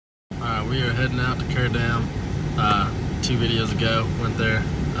we are heading out to Kerr Dam. 2 videos ago, went there,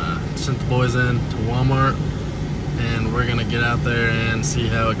 sent the boys in to Walmart, and we're gonna get out there and see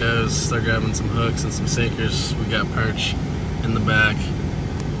how it goes. Start grabbing some hooks and some sinkers. We got perch in the back.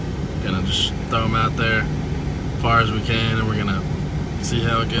 Gonna just throw them out there as far as we can, and we're gonna see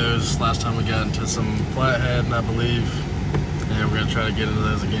how it goes. Last time we got into some flathead, I believe, and we're gonna try to get into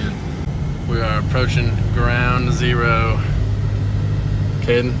those again. We are approaching ground zero.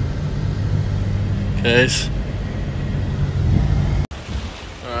 Caden? Case?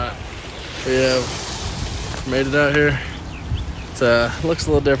 Alright, we have made it out here. It looks a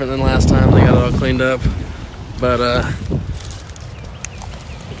little different than last time. They got it all cleaned up, but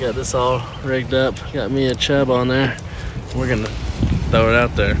we got this all rigged up. Got me a chub on there. We're gonna throw it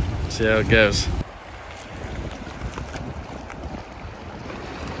out there, see how it goes.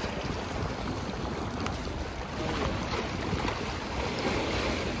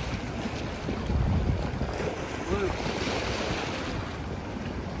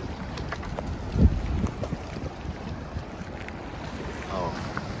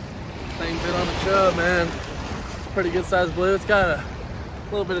 Same bit on the chub, man. Pretty good sized blue. It's got a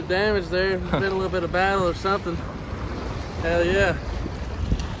little bit of damage there. There's been a little bit of battle or something. Hell yeah.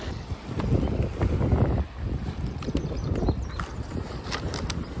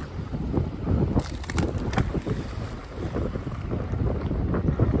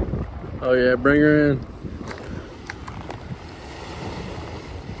 Oh yeah, bring her in.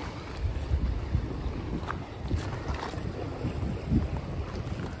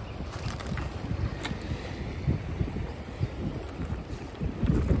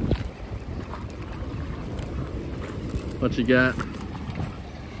 What you got?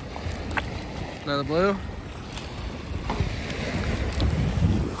 Another blue?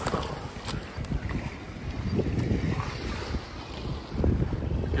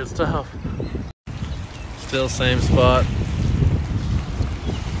 Good stuff. Still same spot.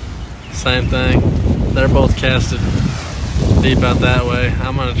 Same thing. They're both casted deep out that way.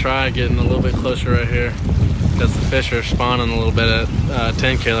 I'm gonna try getting a little bit closer right here because the fish are spawning a little bit at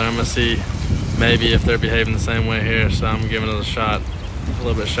 10 killer. I'm gonna see maybe if they're behaving the same way here, so I'm giving it a shot a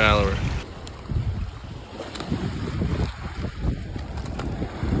little bit shallower.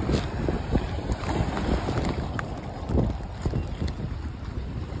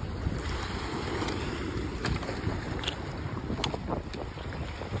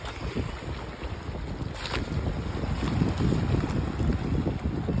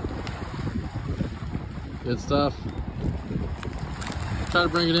 Good stuff. Try to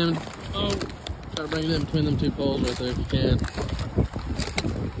bring it in. Oh. Try to bring it in between them 2 poles right there if you can.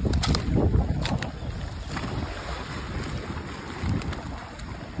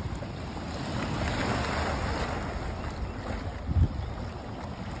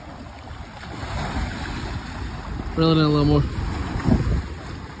 Reel it in a little more.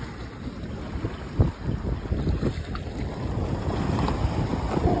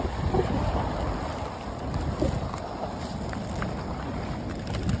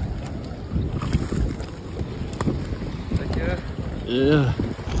 Yeah.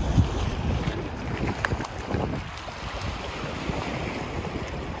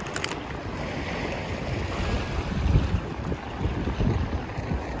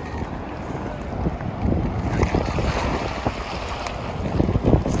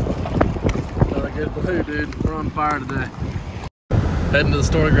 Another good blue, dude. We're on fire today. Heading to the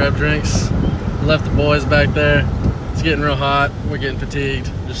store to grab drinks. Left the boys back there. It's getting real hot. We're getting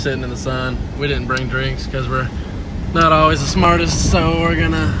fatigued. Just sitting in the sun. We didn't bring drinks because we're not always the smartest, so I'm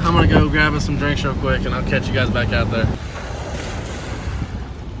gonna go grab us some drinks real quick and I'll catch you guys back out there.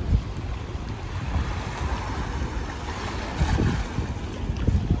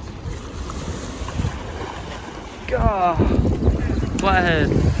 God,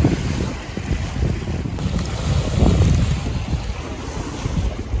 flathead.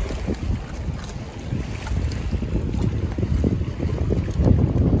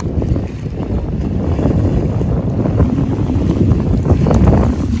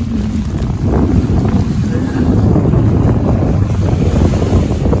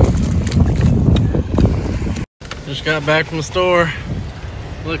 Just got back from the store.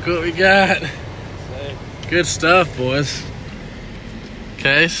 Look what we got. Good stuff, boys.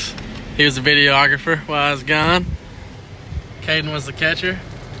 Case, he was the videographer while I was gone. Caden was the catcher.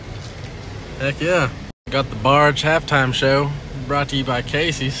 Heck yeah. Got the barge halftime show brought to you by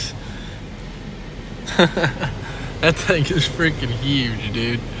Casey's. That thing is freaking huge,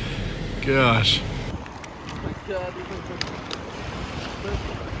 dude. Gosh.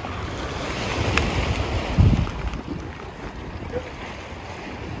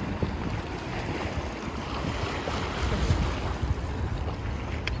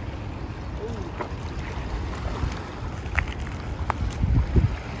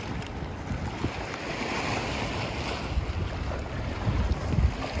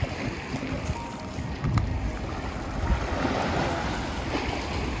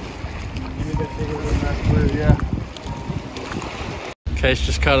 Case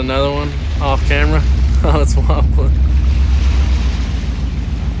just caught another one off camera. Oh, it's wobbling.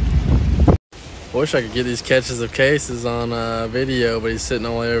 I wish I could get these catches of Cases on video, but he's sitting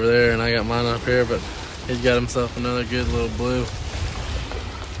all the way over there, and I got mine up here, but he's got himself another good little blue.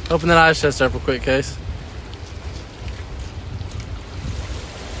 Open that eye chest up real quick, Case.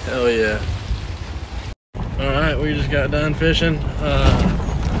 Hell yeah. Alright, we just got done fishing.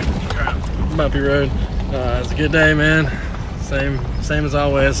 Bumpy road. It's a good day, man. Same as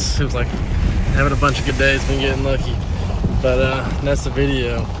always. Seems like having a bunch of good days, been getting lucky. But that's the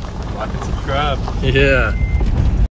video. Like and subscribe. Yeah.